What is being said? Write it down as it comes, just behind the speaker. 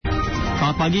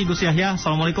Selamat pagi Gus Yahya,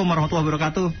 Assalamualaikum warahmatullahi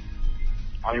wabarakatuh.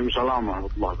 Waalaikumsalam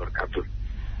warahmatullahi wabarakatuh.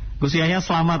 Gus Yahya,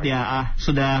 selamat ya,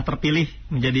 sudah terpilih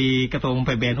menjadi Ketua Umum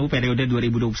PBNU periode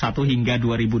 2021 hingga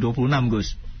 2026,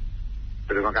 Gus.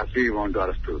 Terima kasih, mohon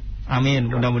doa restu. Amin,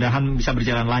 mudah-mudahan bisa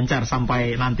berjalan lancar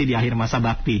sampai nanti di akhir masa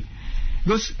bakti.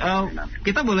 Gus,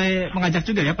 kita boleh mengajak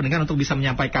juga ya pendengar untuk bisa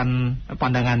menyampaikan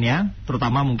pandangannya,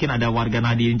 terutama mungkin ada warga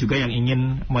Nahdien juga yang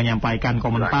ingin menyampaikan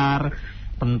komentar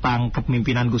tentang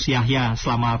kepemimpinan Gus Yahya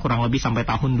selama kurang lebih sampai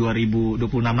tahun 2026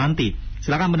 nanti.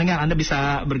 Silakan pendengar, Anda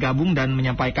bisa bergabung dan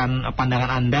menyampaikan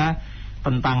pandangan Anda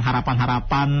tentang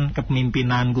harapan-harapan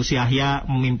kepemimpinan Gus Yahya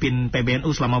memimpin PBNU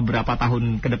selama beberapa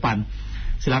tahun ke depan.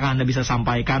 Silakan Anda bisa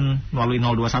sampaikan melalui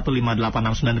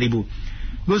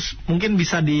 0215869000. Gus, mungkin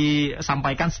bisa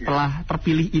disampaikan setelah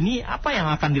terpilih ini apa yang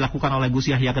akan dilakukan oleh Gus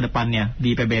Yahya ke depannya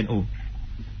di PBNU?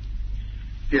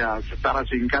 Ya, secara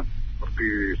singkat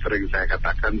seperti sering saya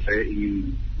katakan, saya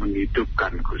ingin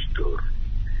menghidupkan Gus Dur.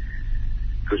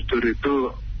 Gus Dur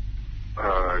itu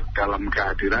dalam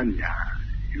kehadirannya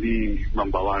ini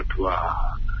membawa dua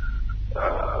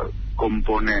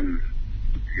komponen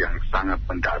yang sangat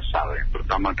mendasar. Yang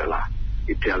pertama adalah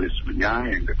idealismenya,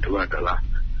 yang kedua adalah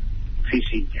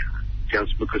visinya.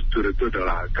 Idealisme Gus Dur itu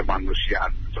adalah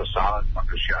kemanusiaan sosial,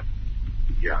 kemanusiaan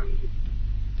yang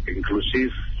inklusif,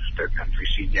 dan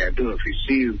visinya itu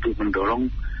visi untuk mendorong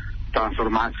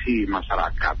transformasi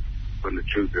masyarakat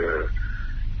menuju ke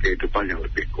kehidupan yang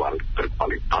lebih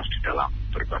berkualitas di dalam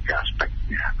berbagai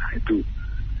aspeknya. Nah,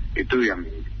 itu yang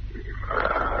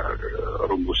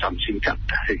rumusan singkat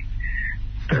dari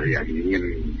yang ingin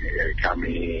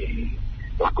kami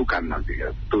lakukan nanti ya.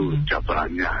 Itu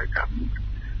jabarannya akan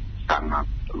sangat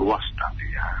luas nanti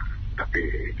ya, tapi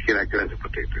kira-kira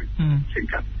seperti itu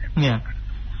singkatnya. Ya.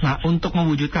 Nah, untuk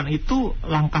mewujudkan itu,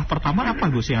 langkah pertama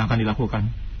apa Gus yang akan dilakukan?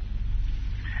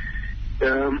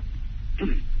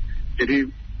 Jadi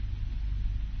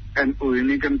NU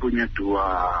ini kan punya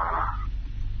dua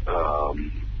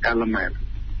elemen,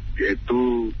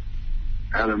 yaitu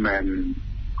elemen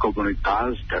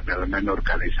komunitas dan elemen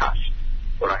organisasi.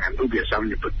 Orang NU biasa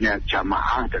menyebutnya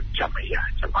jamaah dan jamaiyah.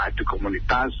 Jamaah itu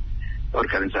komunitas,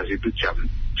 organisasi itu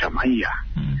jamaiyah.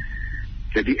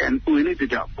 Jadi NU ini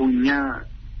tidak punya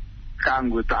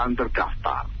keanggotaan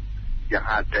terdaftar. Yang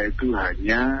ada itu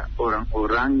hanya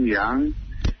orang-orang yang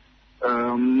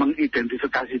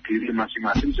mengidentifikasi diri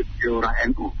masing-masing sebagai orang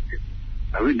NU.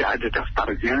 Tapi tidak ada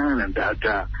daftarnya dan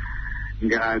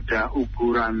nggak ada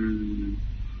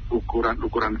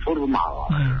ukuran formal.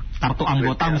 Kartu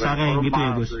anggota misalnya formal, gitu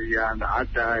ya Gus? Ya nggak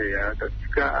ada ya. Dan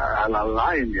juga hal-hal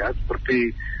lain ya,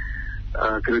 seperti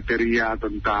kriteria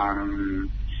tentang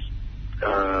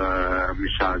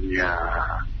misalnya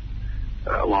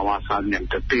wawasan yang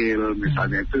detail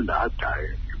misalnya, itu tidak ada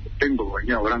ya. Yang penting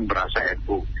pokoknya orang merasa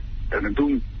NU, dan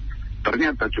itu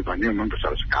ternyata jumlahnya memang besar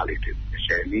sekali di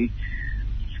Indonesia ini,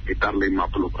 sekitar 50%,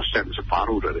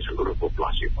 separuh dari seluruh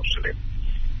populasi muslim.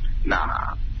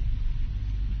 Nah,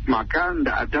 maka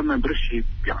tidak ada membership,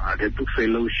 yang ada itu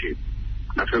fellowship.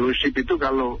 Nah, fellowship itu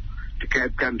kalau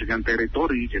dikaitkan dengan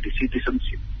teritori jadi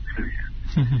citizenship.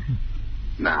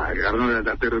 Nah, karena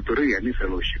ada teritori ya ini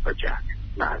fellowship aja.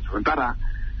 Nah, sementara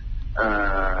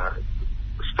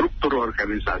struktur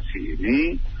organisasi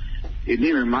ini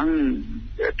memang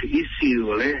diisi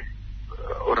oleh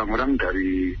orang-orang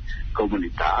dari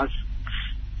komunitas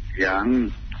yang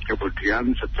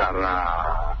kemudian secara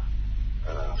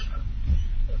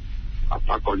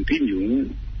kontinu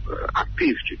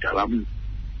aktif di dalam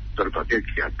berbagai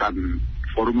kegiatan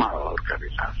formal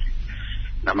organisasi.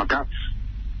 Nah, maka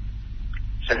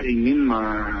saya ingin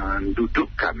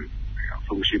mendudukkan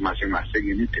fungsi masing-masing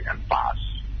ini dengan pas.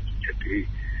 Jadi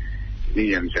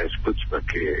ini yang saya sebut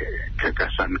sebagai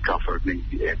gagasan governing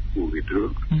di NU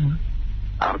itu.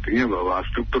 Artinya bahwa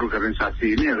struktur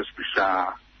organisasi ini harus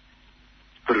bisa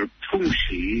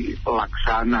berfungsi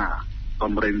pelaksana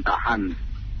pemerintahan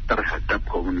terhadap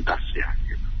komunitasnya.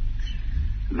 Gitu.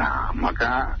 Nah,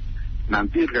 maka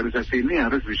nanti organisasi ini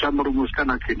harus bisa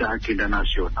merumuskan agenda-agenda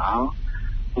nasional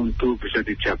untuk bisa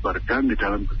dijabarkan di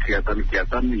dalam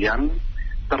kegiatan-kegiatan yang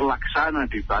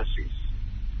terlaksana di basis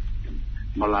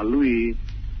melalui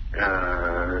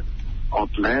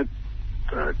outlet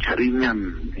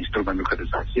jaringan instrumen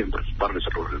organisasi yang tersebar di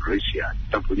seluruh Indonesia.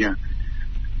 Kita punya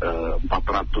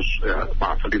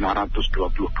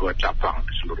 522 cabang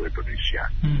di seluruh Indonesia.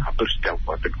 Hampir setiap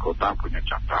kabupaten kota punya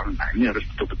cabang. Nah, ini harus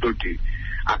betul-betul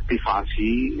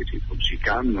diaktifasi,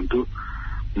 difungsikan untuk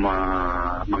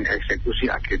mengeksekusi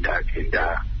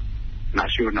agenda-agenda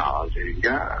nasional,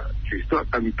 sehingga di situ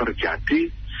akan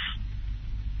terjadi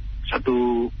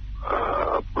satu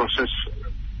proses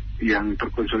yang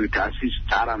terkonsolidasi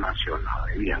secara nasional.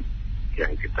 Ini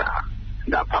yang kita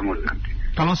tidak bangun nanti.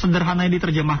 Kalau sederhana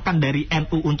diterjemahkan dari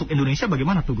NU untuk Indonesia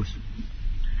bagaimana tuh Gus?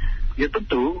 Ya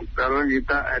tentu, karena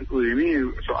kita NU ini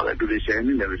soal Indonesia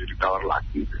ini tidak bisa ditawar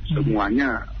lagi.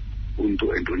 Semuanya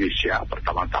untuk Indonesia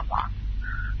pertama-tama.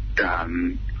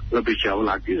 Dan lebih jauh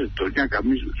lagi sebetulnya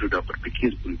kami sudah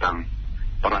berpikir tentang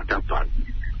peradaban.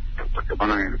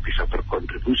 Bagaimana yang bisa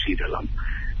berkontribusi dalam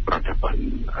peradaban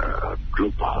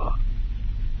global.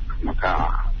 Maka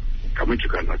kami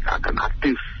juga akan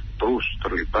aktif terus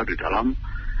terlibat di dalam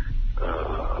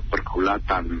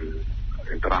pergulatan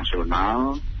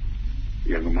internasional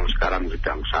yang memang sekarang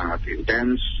sedang sangat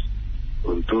intens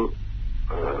untuk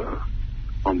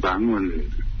membangun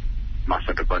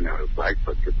masa depan yang lebih baik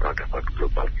bagi peradaban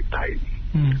global kita ini.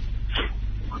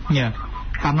 Ya,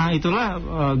 karena itulah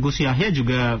Gus Yahya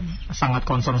juga sangat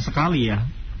concern sekali ya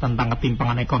tentang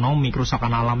ketimpangan ekonomi,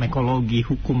 kerusakan alam, ekologi,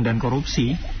 hukum dan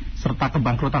korupsi, serta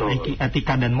kebangkrutan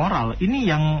etika dan moral. Ini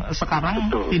yang sekarang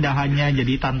tidak hanya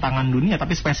jadi tantangan dunia,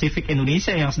 tapi spesifik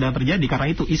Indonesia yang sedang terjadi. Karena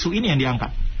itu isu ini yang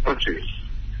diangkat. Persis.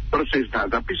 Nah,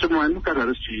 tapi semua itu kan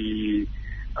harus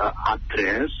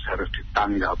diadres, harus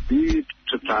ditanggapi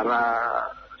secara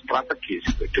strategis,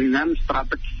 dengan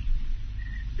strategi.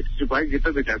 Supaya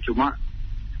kita tidak cuma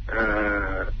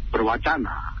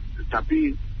berwacana,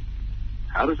 tapi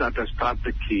harus ada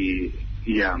strategi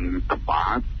yang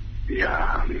tepat,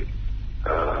 yang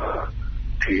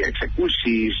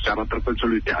dieksekusi secara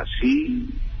terkonsolidasi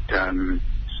dan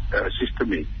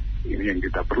sistemik. Ini yang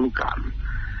kita perlukan.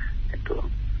 Itu.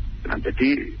 Nah,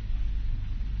 jadi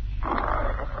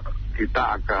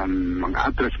kita akan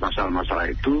mengadres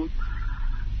masalah-masalah itu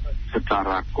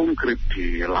secara konkret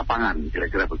di lapangan,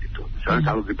 kira-kira begitu. Misalnya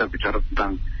kalau kita bicara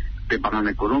tentang ketimpangan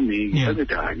ekonomi, kita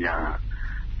tidak hanya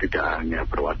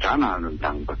berwacana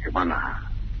tentang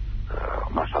bagaimana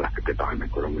masalah ketimpangan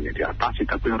ekonomi ini diatasi,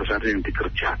 tapi harus ada yang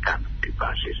dikerjakan di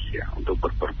basis ya untuk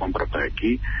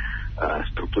memperbaiki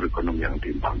struktur ekonomi yang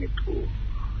timpang itu.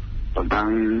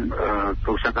 Tentang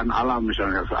kerusakan alam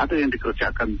misalnya, ada yang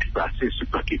dikerjakan di basis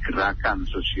sebagai gerakan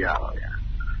sosial ya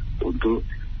untuk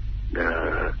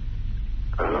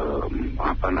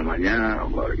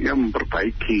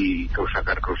memperbaiki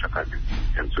kerusakan-kerusakan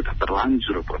yang sudah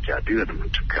terlanjur terjadi dan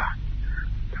mencegah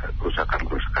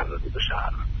kerusakan-kerusakan lebih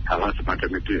besar. Hal-hal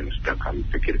semacam itu yang sedang kami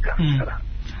pikirkan sekarang.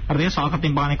 Artinya soal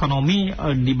ketimpangan ekonomi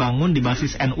dibangun di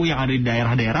basis NU yang ada di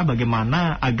daerah-daerah,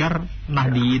 bagaimana agar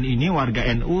Nahdliyin ini warga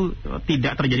NU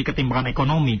tidak terjadi ketimpangan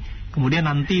ekonomi, kemudian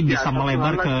nanti bisa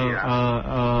melebar ke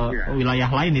wilayah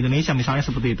lain di Indonesia misalnya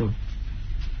seperti itu.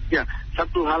 Ya,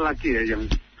 satu hal lagi ya yang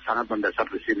sangat mendasar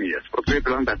di sini ya, seperti saya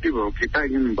bilang tadi bahwa kita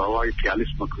ingin membawa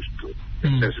idealisme Gus Dur.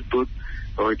 Saya sebut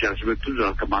bahwa idealisme itu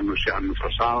adalah kemanusiaan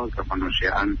universal,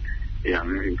 kemanusiaan yang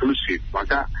inklusif.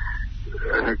 Maka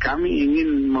kami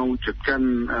ingin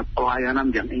mewujudkan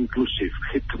pelayanan yang inklusif,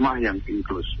 hikmah yang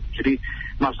inklusif. Jadi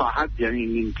maslahat yang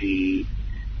ingin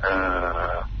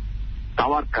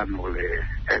ditawarkan oleh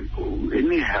NU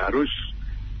ini harus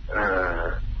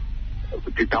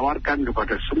ditawarkan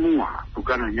kepada semua,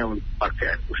 bukan hanya untuk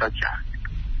warga NU saja,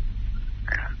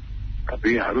 ya,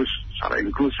 tapi harus secara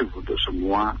inklusif untuk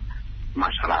semua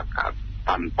masyarakat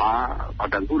tanpa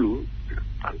pandang bulu,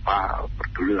 tanpa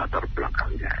peduli latar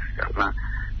belakangnya. Karena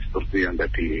seperti yang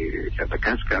tadi saya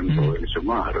tegaskan bahwa ini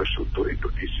semua harus untuk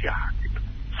Indonesia. Gitu.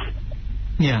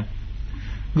 Ya,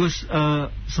 Gus,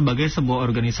 sebagai sebuah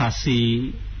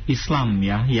organisasi Islam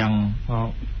ya yang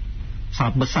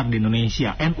sangat besar di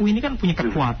Indonesia, NU ini kan punya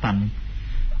kekuatan.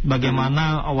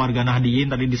 Bagaimana warga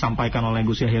Nahdliyin tadi disampaikan oleh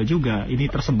Gus Yahya juga,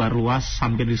 ini tersebar luas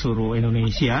hampir di seluruh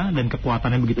Indonesia dan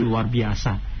kekuatannya begitu luar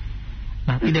biasa.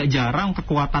 Nah, tidak jarang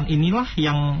kekuatan inilah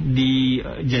yang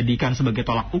dijadikan sebagai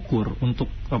tolak ukur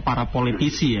untuk para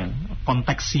politisi ya,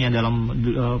 konteksnya dalam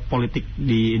politik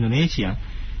di Indonesia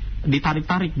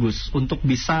ditarik-tarik Gus untuk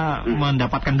bisa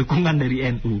mendapatkan dukungan dari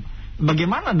NU.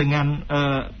 Bagaimana dengan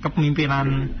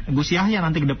kepemimpinan Gus Yahya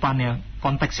nanti ke depannya,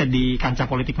 konteksnya di kancah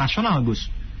politik nasional, Gus?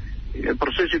 Ya,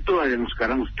 proses itulah yang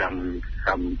sekarang sedang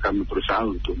kami berusaha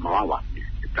untuk melawan.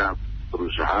 Kita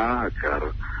berusaha agar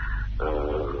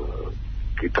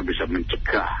kita bisa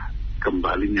mencegah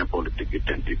kembalinya politik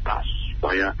identitas,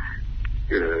 supaya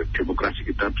demokrasi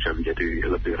kita bisa menjadi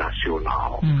lebih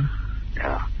rasional.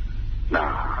 Ya.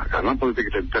 Nah, karena politik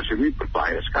identitas ini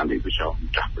berbahaya sekali, bisa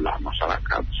memecah belah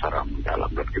masyarakat secara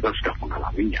mendalam, dan kita sudah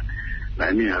mengalaminya.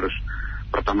 Nah, ini harus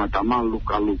pertama-tama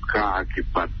luka-luka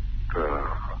akibat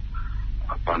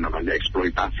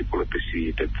eksploitasi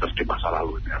politisi identitas di masa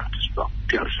lalu ini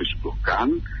harus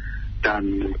disembuhkan,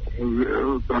 dan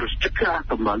harus cegah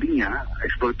kembalinya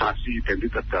eksploitasi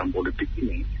identitas dalam politik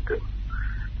ini gitu.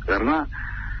 Karena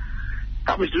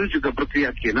kami sendiri juga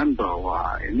berkeyakinan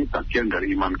bahwa ini bagian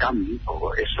dari iman kami,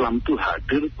 bahwa Islam itu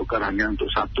hadir bukan hanya untuk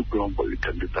satu kelompok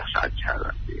identitas saja.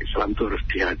 Islam itu harus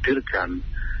dihadirkan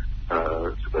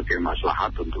sebagai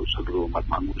maslahat untuk seluruh umat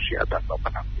manusia tanpa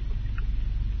penanggung.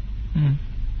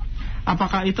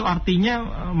 Apakah itu artinya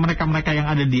mereka-mereka yang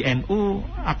ada di NU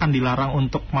akan dilarang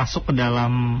untuk masuk ke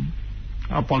dalam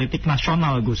politik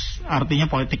nasional, Gus? Artinya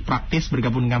politik praktis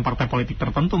bergabung dengan partai politik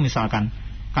tertentu misalkan.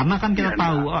 Karena kan kita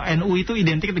tahu NU itu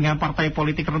identik dengan partai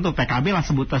politik tertentu, PKB lah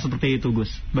sebutlah seperti itu,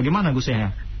 Gus. Bagaimana, Gus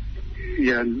ya?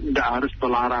 Ya, tidak harus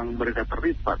melarang mereka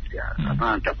terlibat ya,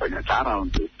 karena ada banyak cara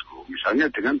untuk itu. Misalnya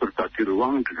dengan berbagi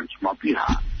ruang dengan semua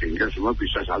pihak, sehingga semua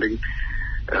bisa saling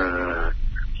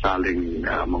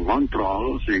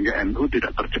mengontrol, sehingga NU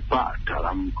tidak terjebak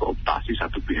dalam kooptasi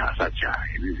satu pihak saja.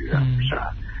 Ini juga bisa,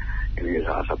 ini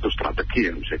salah satu strategi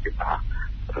yang bisa kita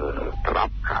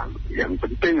terapkan. Yang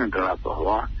penting adalah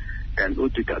bahwa NU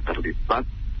tidak terlibat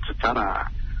secara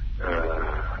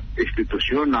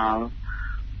institusional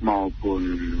maupun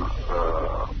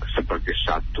sebagai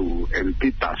satu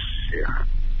entitas ya,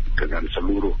 dengan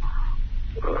seluruh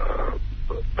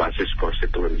basis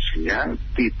konstituensinya,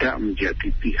 tidak menjadi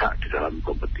pihak di dalam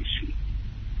kompetisi.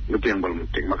 Itu yang paling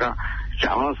penting. Maka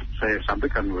sejak awal saya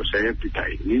sampaikan bahwa saya tidak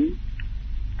ingin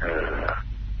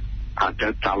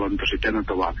ada calon presiden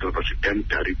atau wakil presiden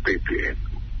dari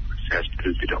PBNU. Saya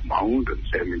sendiri tidak mau, dan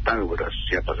saya minta kepada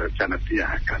siapa saja nanti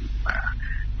yang akan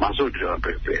masuk di dalam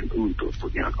PBNU untuk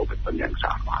punya komitmen yang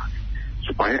sama,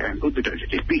 supaya NU tidak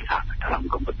jadi pihak dalam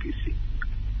kompetisi.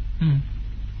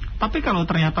 Tapi kalau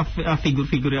ternyata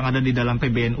figur-figur yang ada di dalam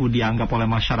PBNU dianggap oleh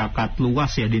masyarakat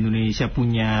luas ya di Indonesia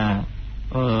punya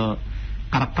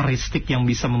karakteristik yang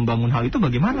bisa membangun hal itu,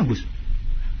 bagaimana, Gus?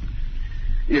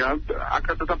 Ya,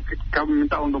 akan tetap kami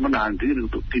minta untuk menahan diri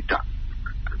untuk tidak.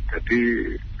 Jadi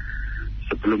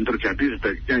sebelum terjadi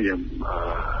sebaiknya ya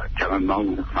jangan mau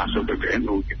masuk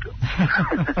PBNU gitu.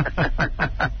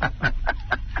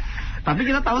 Tapi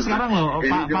kita tahu sekarang loh,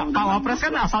 Pak Wapres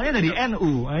kan asalnya dari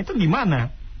NU, nah, itu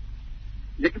gimana?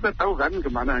 Ya kita tahu kan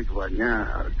kemana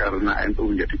akibatnya, karena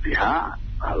NU menjadi pihak,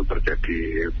 lalu terjadi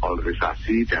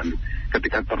polarisasi, dan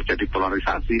ketika terjadi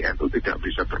polarisasi NU tidak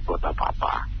bisa berbuat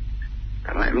apa-apa.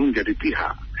 Karena NU menjadi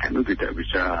pihak, NU tidak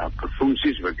bisa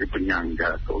berfungsi sebagai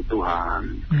penyangga keutuhan,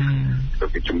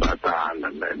 sebagai jembatan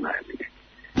dan lain-lain.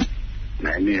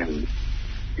 Nah ini yang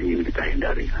ingin kita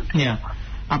hindari. Ya.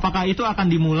 Apakah itu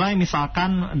akan dimulai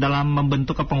misalkan dalam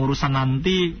membentuk kepengurusan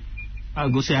nanti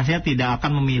Gus Yahya tidak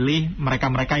akan memilih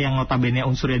mereka-mereka yang notabene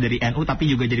unsurnya dari NU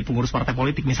tapi juga jadi pengurus partai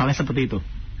politik, misalnya seperti itu?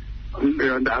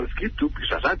 Ya, tidak harus gitu,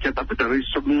 bisa saja, tapi dari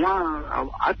semua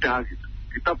ada gitu.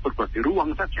 Kita berbagi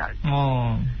ruang saja.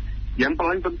 Yang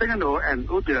paling penting adalah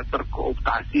NU tidak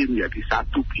terkooptasi menjadi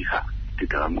satu pihak di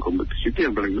dalam kompetisi, itu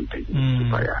yang paling penting.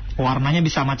 Supaya warnanya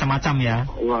bisa macam-macam ya.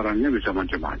 Warnanya bisa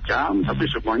macam-macam, tapi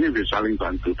semuanya bisa saling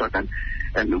bantu. Bahkan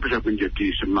NU bisa menjadi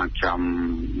semacam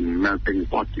melting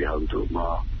pot ya untuk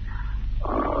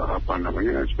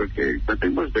sebagai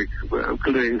melting pot, sebagai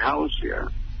clearing house ya,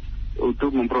 untuk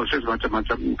memproses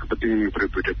macam-macam kepentingan yang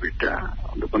berbeda-beda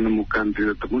untuk menemukan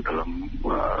titik temu dalam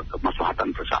kemaslahatan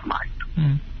bersama itu.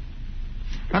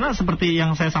 Karena seperti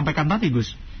yang saya sampaikan tadi,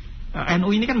 Gus, NU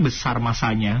ini kan besar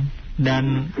masanya,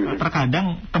 dan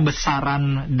terkadang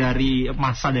kebesaran dari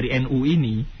massa dari NU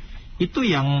ini itu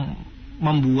yang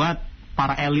membuat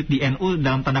para elit di NU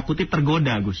dalam tanda kutip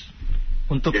tergoda, Gus,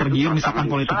 untuk tergiur misalkan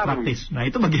politik praktis. Nah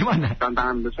itu bagaimana?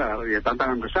 Tantangan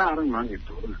besar memang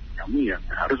itu. Kami yang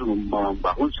harus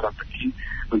membangun strategi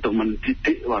untuk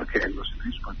mendidik warga NU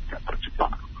sendiri supaya tidak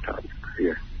terjebak dalam itu.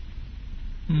 Ya.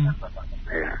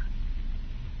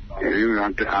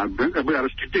 Kami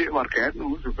harus didik warga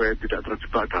NU supaya tidak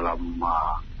terjebak dalam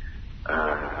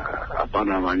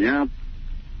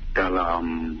dalam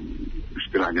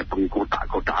istilahnya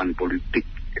pengkotak-kotaan politik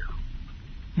ya,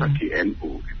 bagi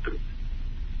NU gitu.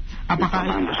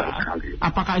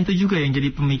 Apakah itu juga yang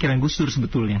jadi pemikiran Gus Dur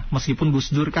sebetulnya? Meskipun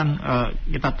Gus Dur kan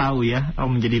kita tahu ya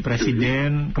menjadi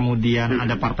presiden, kemudian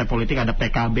ada partai politik, ada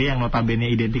PKB yang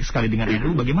notabene identik sekali dengan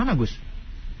NU. Bagaimana, Gus?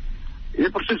 Ya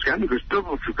persis kan, Gus Dur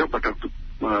juga pada waktu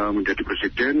menjadi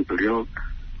presiden beliau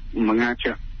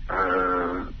mengajak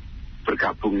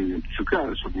bergabung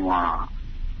juga semua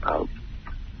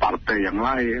partai yang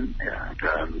lain ya,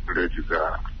 dan beliau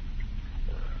juga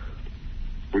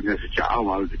punya sejak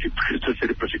awal jadi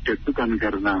presiden itu kan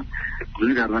karena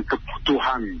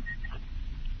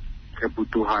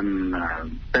kebutuhan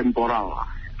temporal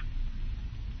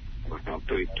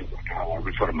waktu itu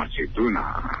reformasi itu.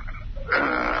 Nah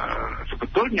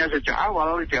sebetulnya sejak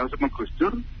awal idealisme Gus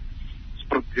Dur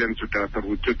seperti yang sudah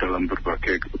terwujud dalam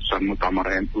berbagai keputusan muktamar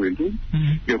NU itu,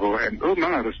 ya bahwa NU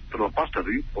memang harus terlepas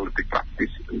dari politik praktis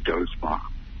idealisme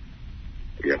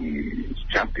yang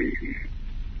sejati.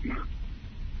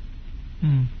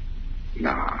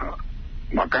 Nah,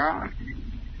 maka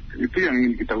itu yang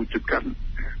ingin kita wujudkan.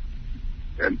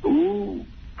 NU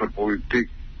berpolitik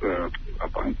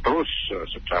terus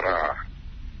secara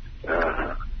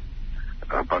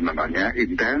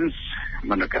intens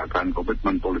menegakkan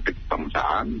komitmen politik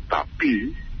kebangsaan,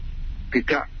 tapi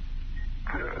tidak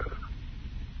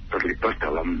terlibat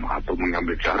dalam atau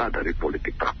mengambil cara dari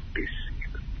politik praktis.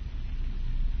 Gitu.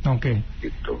 Oke.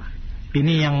 Itu.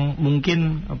 Ini yang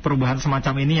mungkin perubahan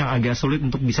semacam ini yang agak sulit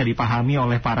untuk bisa dipahami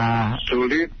oleh para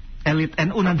elit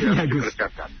NU nantinya, Gus.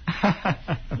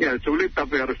 Ya, sulit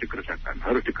tapi harus dikerjakan.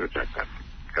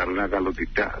 Karena kalau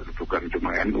tidak, bukan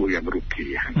cuma NU yang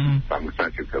rugi, bangsa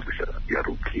juga bisa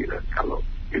rugi kalau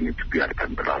ini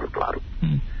dibiarkan berlarut-larut.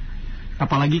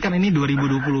 Apalagi kan ini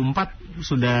 2024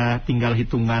 sudah tinggal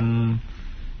hitungan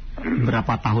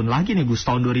berapa tahun lagi nih, Gus?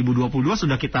 Tahun 2022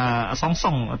 sudah kita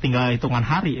songsong, tinggal hitungan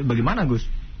hari. Bagaimana, Gus?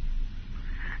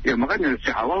 Ya, makanya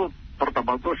sejak awal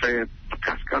pertama itu saya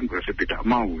tegaskan bahwa saya tidak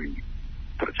mau ini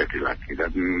terjadi lagi,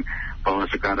 dan bahwa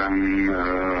sekarang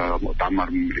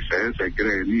muktamar memilih saya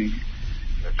kira ini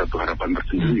satu harapan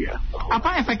tersendiri ya.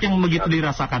 Apa efek yang begitu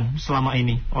dirasakan selama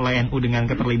ini oleh NU dengan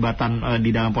keterlibatan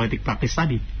di dalam politik praktis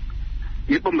tadi?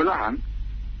 Ya, pembelahan.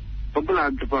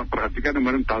 Coba perhatikan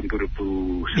kemarin tahun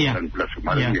 2019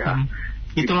 kemarin ya.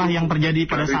 Itulah yang terjadi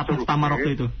pada saat muktamar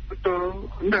waktu itu. Betul,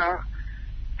 enggak.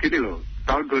 Gini loh,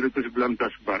 tahun 2019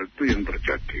 kemarin itu yang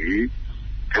terjadi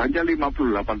hanya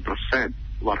 58%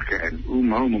 warga NU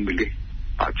mau memilih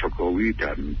Pak Jokowi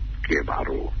dan Kiai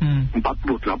Ma'ruf. 42%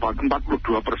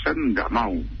 enggak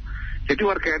mau. Jadi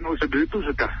warga NU sendiri itu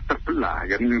sudah terbelah,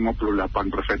 yang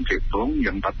 58% cebong,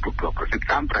 yang 42%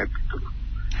 kampret gitu.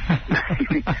 Nah,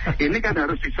 ini kan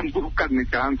harus disembuhkan nih,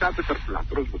 jangan sampai terbelah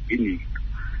terus begini.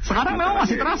 Sekarang memang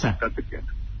masih terasa?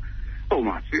 Oh,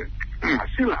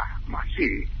 masih lah.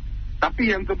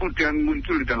 Tapi yang kemudian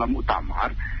muncul di dalam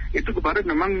muktamar itu kemarin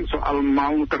memang soal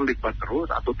mau terlibat terus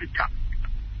atau tidak.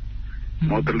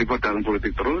 Mau terlibat dalam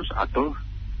politik terus atau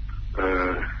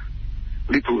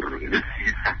libur gitu.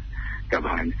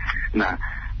 Gampangnya. Nah,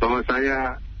 bahwa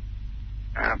saya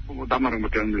muktamar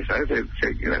kemudian milih saya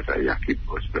kira saya yakin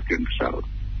bahwa sebagian besar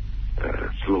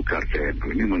seluruh NU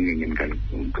ini menginginkan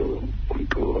untuk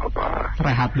apa?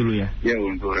 Rehat dulu ya? Ya,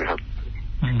 untuk rehat.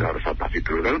 Kita harus atasi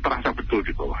dulu. Karena terasa betul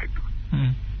di bawah itu.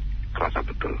 Terasa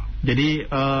betul. Jadi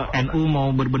NU mau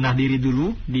berbenah diri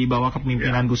dulu di bawah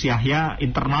kepemimpinan Gus Yahya,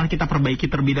 internal kita perbaiki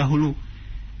terlebih dahulu.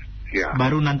 Ya.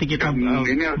 Baru nanti kita.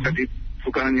 Ini harus jadi,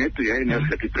 bukan hanya itu ya, ini harus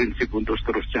jadi prinsip untuk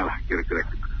seterusnya lah, kira-kira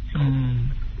gitu.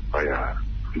 Supaya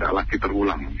tidak lagi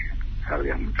terulang hal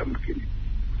yang macam begini.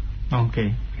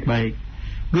 Oke, baik.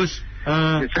 Gus,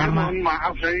 karena mohon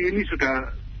maaf, saya ini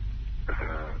sudah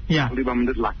 5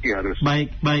 menit lagi harus.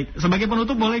 Baik. Sebagai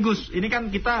penutup boleh, Gus. Ini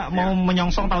kan kita mau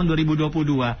menyongsong tahun 2022.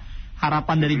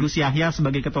 Harapan dari Gus Yahya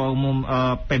sebagai Ketua Umum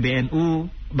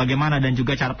PBNU bagaimana, dan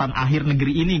juga catatan akhir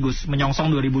negeri ini, Gus, menyongsong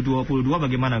 2022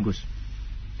 bagaimana, Gus?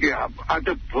 Ya,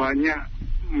 ada banyak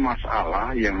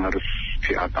masalah yang harus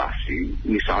diatasi,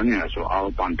 misalnya soal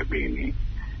pandemi ini,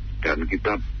 dan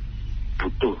kita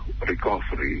butuh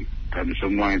recovery, dan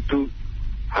semua itu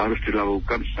harus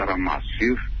dilakukan secara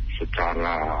masif,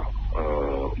 secara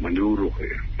menyeluruh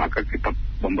ya. Maka kita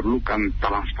memerlukan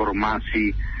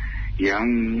transformasi yang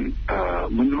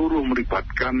menyeluruh,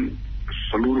 melibatkan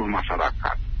seluruh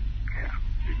masyarakat ya.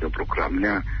 Itu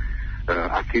programnya,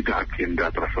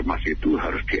 agenda transformasi itu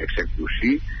harus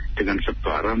dieksekusi dengan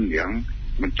sebaran yang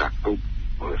mencakup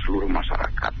seluruh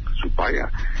masyarakat, supaya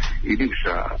ini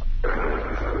bisa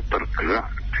tergerak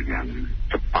dengan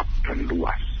cepat dan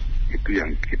luas. Itu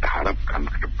yang kita harapkan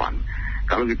ke depan.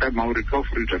 Kalau kita mau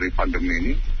recovery dari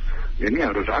pandemi ini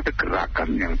harus ada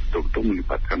gerakan yang betul-betul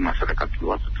melibatkan masyarakat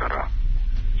luas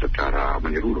secara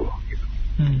menyeluruh. Gitu.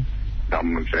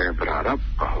 Namun saya berharap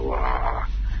bahwa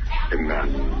dengan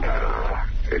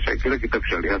saya kira kita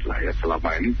bisa lihat lah ya, selama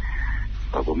ini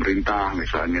pemerintah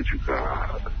misalnya juga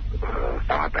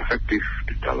sangat efektif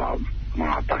di dalam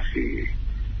mengatasi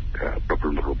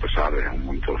problem-problem besar yang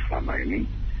muncul selama ini.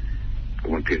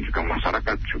 Kemudian juga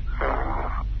masyarakat juga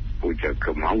punya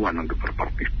kemauan untuk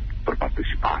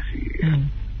berpartisipasi ya,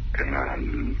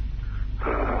 dengan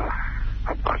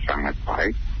sangat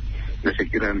baik. Nah, saya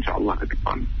kira insya Allah ke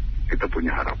depan kita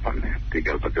punya harapan ya.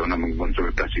 Tinggal bagaimana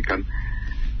mengkonsolidasikan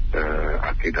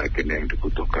agenda-agenda yang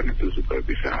dibutuhkan itu supaya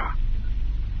bisa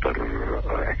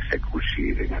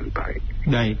tereksekusi dengan baik.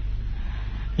 Baik.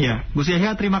 Ya, Gus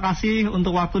Yahya, terima kasih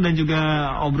untuk waktu dan juga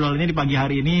obrolannya di pagi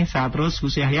hari ini. Sehat terus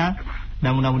Gus Yahya.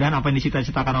 Dan mudah-mudahan apa yang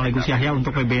dicita-citakan oleh Gus Yahya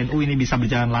untuk PBNU ini bisa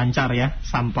berjalan lancar ya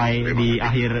sampai di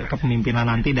akhir kepemimpinan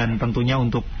nanti, dan tentunya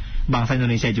untuk bangsa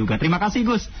Indonesia juga. Terima kasih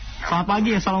Gus. Selamat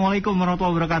pagi. Assalamualaikum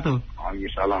warahmatullahi wabarakatuh.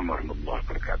 Waalaikumsalam warahmatullahi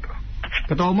wabarakatuh.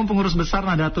 Ketua Umum Pengurus Besar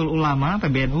Nahdlatul Ulama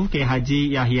PBNU Kiai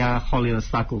Haji Yahya Khalil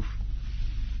Stakuf.